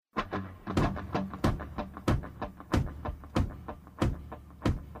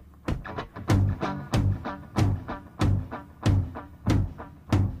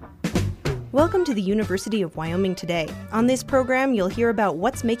Welcome to the University of Wyoming Today. On this program, you'll hear about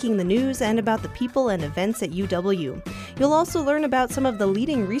what's making the news and about the people and events at UW. You'll also learn about some of the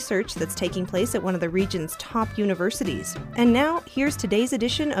leading research that's taking place at one of the region's top universities. And now, here's today's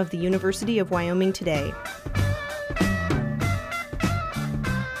edition of the University of Wyoming Today.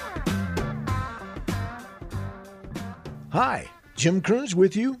 Hi, Jim Kearns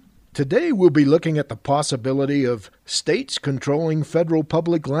with you. Today we'll be looking at the possibility of states controlling federal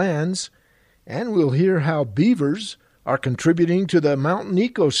public lands, and we'll hear how beavers are contributing to the mountain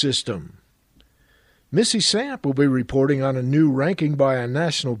ecosystem. Missy Samp will be reporting on a new ranking by a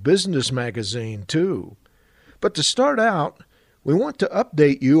national business magazine, too. But to start out, we want to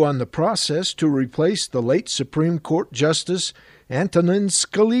update you on the process to replace the late Supreme Court Justice Antonin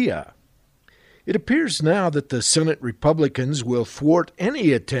Scalia. It appears now that the Senate Republicans will thwart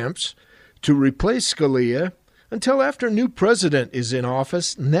any attempts to replace Scalia until after a new president is in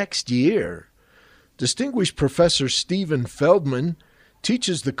office next year. Distinguished Professor Stephen Feldman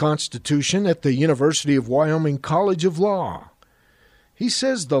teaches the Constitution at the University of Wyoming College of Law. He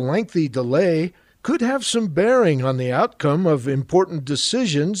says the lengthy delay could have some bearing on the outcome of important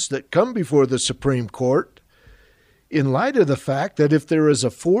decisions that come before the Supreme Court, in light of the fact that if there is a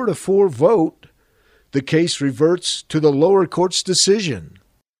 4-4 vote, the case reverts to the lower court's decision.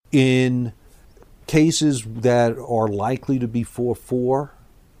 In cases that are likely to be 4-4,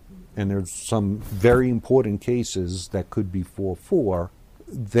 and there's some very important cases that could be 4-4,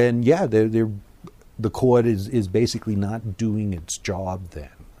 then yeah, the court is basically not doing its job then.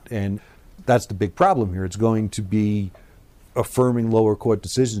 And that's the big problem here. It's going to be affirming lower court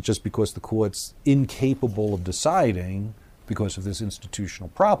decisions just because the court's incapable of deciding because of this institutional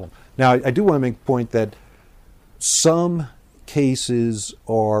problem. Now, I do want to make the point that some cases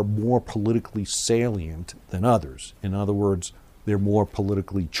are more politically salient than others. In other words, they're more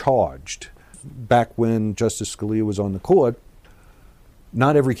politically charged. Back when Justice Scalia was on the court,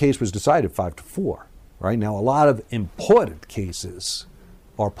 not every case was decided 5-4, right? Now, a lot of important cases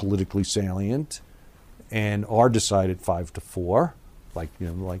are politically salient and are decided 5-4, like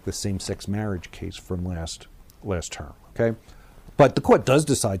the same-sex marriage case from last term, okay? But the court does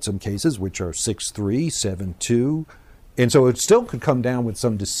decide some cases which are 6-3, 7-2, and so it still could come down with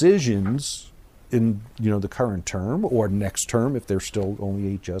some decisions in the current term or next term if there's still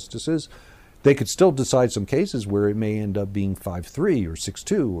only 8 justices. They could still decide some cases where it may end up being 5-3 or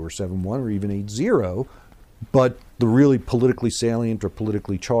 6-2 or 7-1 or even 8-0. But the really politically salient or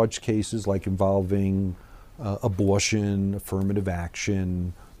politically charged cases like involving abortion, affirmative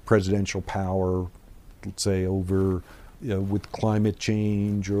action, presidential power, let's say over with climate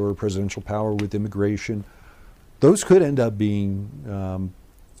change or presidential power with immigration, those could end up being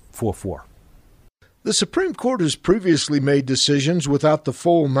 4-4. The Supreme Court has previously made decisions without the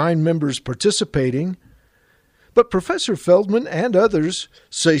full 9 members participating, but Professor Feldman and others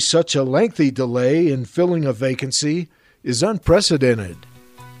say such a lengthy delay in filling a vacancy is unprecedented.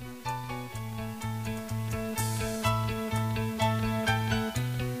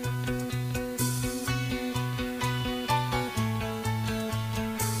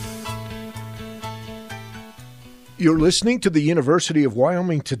 You're listening to the University of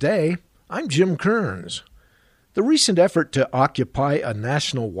Wyoming Today. I'm Jim Kearns. The recent effort to occupy a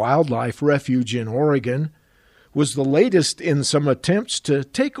national wildlife refuge in Oregon was the latest in some attempts to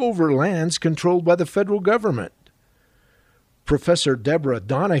take over lands controlled by the federal government. Professor Deborah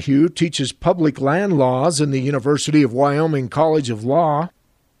Donahue teaches public land laws in the University of Wyoming College of Law.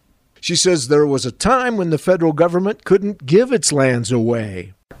 She says there was a time when the federal government couldn't give its lands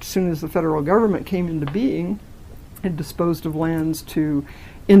away. As soon as the federal government came into being, it disposed of lands to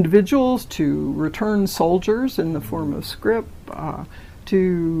individuals, to return soldiers in the form of scrip,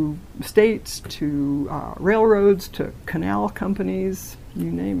 to states, to railroads, to canal companies,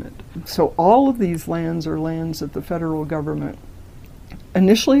 you name it. So all of these lands are lands that the federal government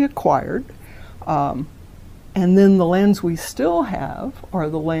initially acquired, and then the lands we still have are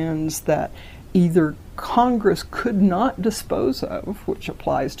the lands that either Congress could not dispose of, which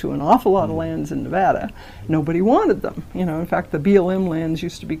applies to an awful lot of lands in Nevada. Nobody wanted them. In fact, the BLM lands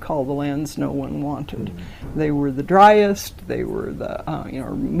used to be called the lands no one wanted. They were the driest, they were the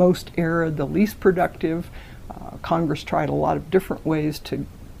most arid, the least productive. Congress tried a lot of different ways to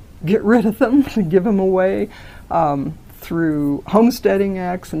get rid of them, to give them away, through homesteading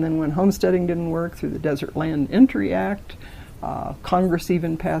acts, and then when homesteading didn't work, through the Desert Land Entry Act. Congress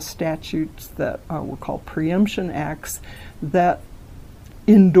even passed statutes that were called preemption acts that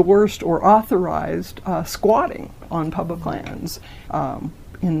endorsed or authorized squatting on public lands.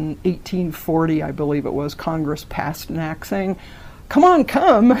 In 1840, I believe it was, Congress passed an act saying come on,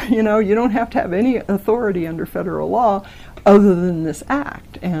 come, you don't have to have any authority under federal law other than this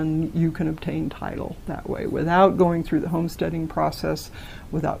act, and you can obtain title that way without going through the homesteading process,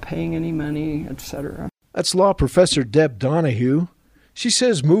 without paying any money, etc. That's law professor Deb Donahue. She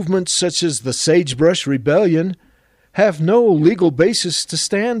says movements such as the Sagebrush Rebellion have no legal basis to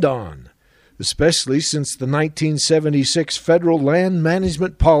stand on, especially since the 1976 Federal Land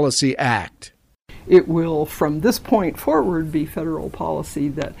Management Policy Act. It will, from this point forward, be federal policy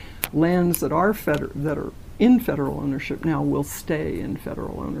that lands that are in federal ownership now will stay in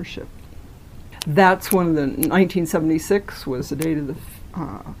federal ownership. That's one of the 1976 was the date of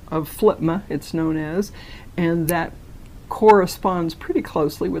FLPMA, it's known as, and that corresponds pretty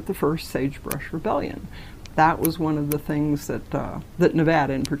closely with the first Sagebrush Rebellion. That was one of the things that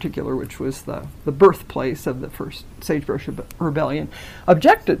Nevada in particular, which was the birthplace of the first Sagebrush Rebellion,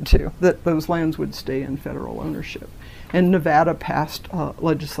 objected to, that those lands would stay in federal ownership. And Nevada passed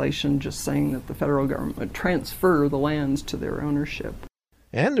legislation just saying that the federal government would transfer the lands to their ownership.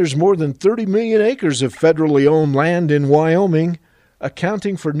 And there's more than 30 million acres of federally owned land in Wyoming,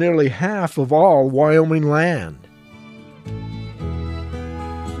 accounting for nearly half of all Wyoming land.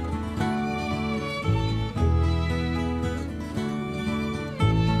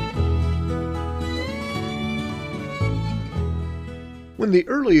 When the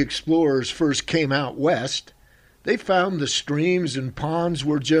early explorers first came out west, they found the streams and ponds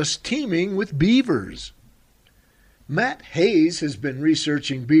were just teeming with beavers. Matt Hayes has been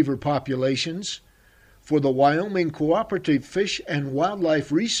researching beaver populations for the Wyoming Cooperative Fish and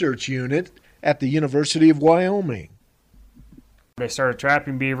Wildlife Research Unit at the University of Wyoming. They started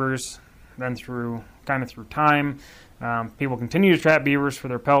trapping beavers, then through time, people continue to trap beavers for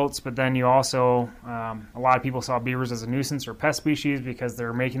their pelts, but then you also, a lot of people saw beavers as a nuisance or pest species because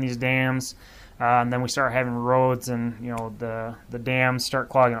they're making these dams. And then we start having roads, and the dams start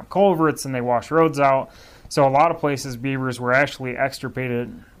clogging up culverts, and they wash roads out. So a lot of places beavers were actually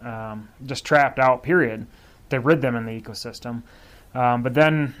extirpated, just trapped out, period. They rid them in the ecosystem. But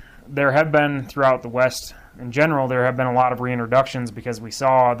then there have been, throughout the West in general, there have been a lot of reintroductions because we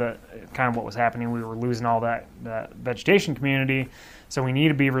saw that kind of what was happening. We were losing all that vegetation community. So we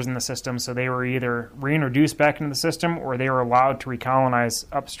needed beavers in the system. So they were either reintroduced back into the system or they were allowed to recolonize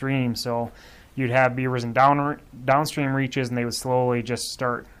upstream. So you'd have beavers in downstream reaches, and they would slowly just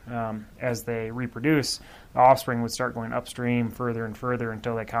start, as they reproduce, the offspring would start going upstream further and further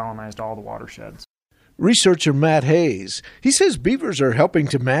until they colonized all the watersheds. Researcher Matt Hayes, he says beavers are helping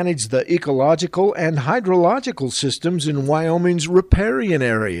to manage the ecological and hydrological systems in Wyoming's riparian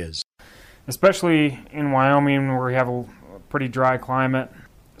areas. Especially in Wyoming, where we have a pretty dry climate,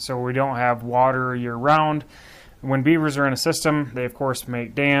 so we don't have water year-round. When beavers are in a system, they of course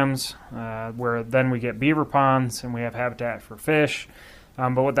make dams, where then we get beaver ponds and we have habitat for fish.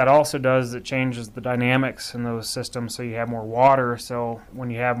 But what that also does is it changes the dynamics in those systems, so you have more water. So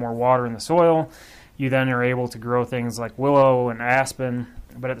when you have more water in the soil, you then are able to grow things like willow and aspen.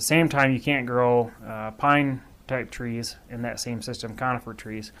 But at the same time, you can't grow pine-type trees in that same system, conifer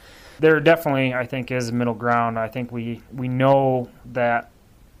trees. There definitely, I think, is a middle ground. I think we know that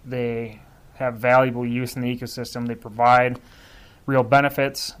they have valuable use in the ecosystem. They provide real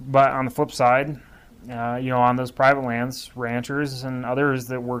benefits. But on the flip side, on those private lands, ranchers and others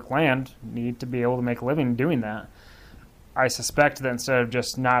that work land need to be able to make a living doing that. I suspect that instead of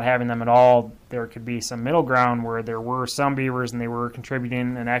just not having them at all, there could be some middle ground where there were some beavers and they were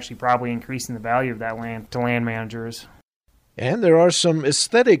contributing and actually probably increasing the value of that land to land managers. And there are some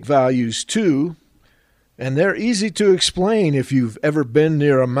aesthetic values too, and they're easy to explain if you've ever been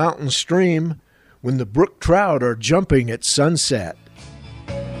near a mountain stream when the brook trout are jumping at sunset.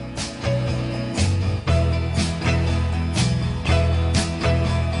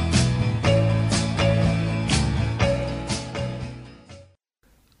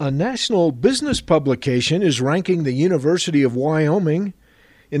 A national business publication is ranking the University of Wyoming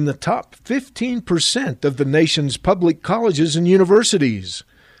in the top 15% of the nation's public colleges and universities.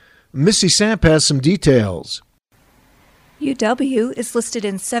 Missy Samp has some details. UW is listed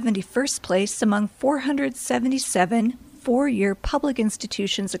in 71st place among 477 four-year public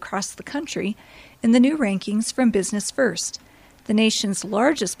institutions across the country in the new rankings from Business First, the nation's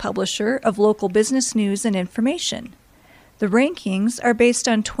largest publisher of local business news and information. The rankings are based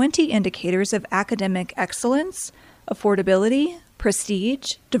on 20 indicators of academic excellence, affordability,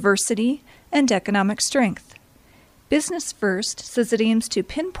 prestige, diversity, and economic strength. Business First says it aims to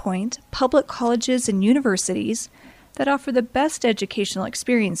pinpoint public colleges and universities that offer the best educational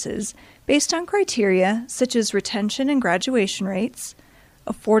experiences based on criteria such as retention and graduation rates,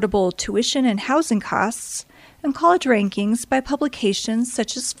 affordable tuition and housing costs, and college rankings by publications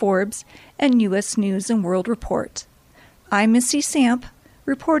such as Forbes and U.S. News and World Report. I'm Missy Samp,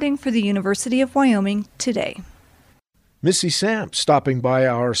 reporting for the University of Wyoming Today. Missy Samp stopping by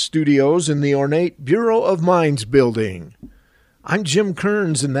our studios in the ornate Bureau of Mines building. I'm Jim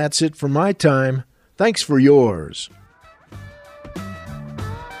Kearns, and that's it for my time. Thanks for yours.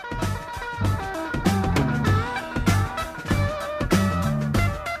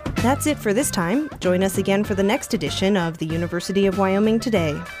 That's it for this time. Join us again for the next edition of the University of Wyoming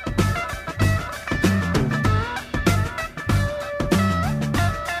Today.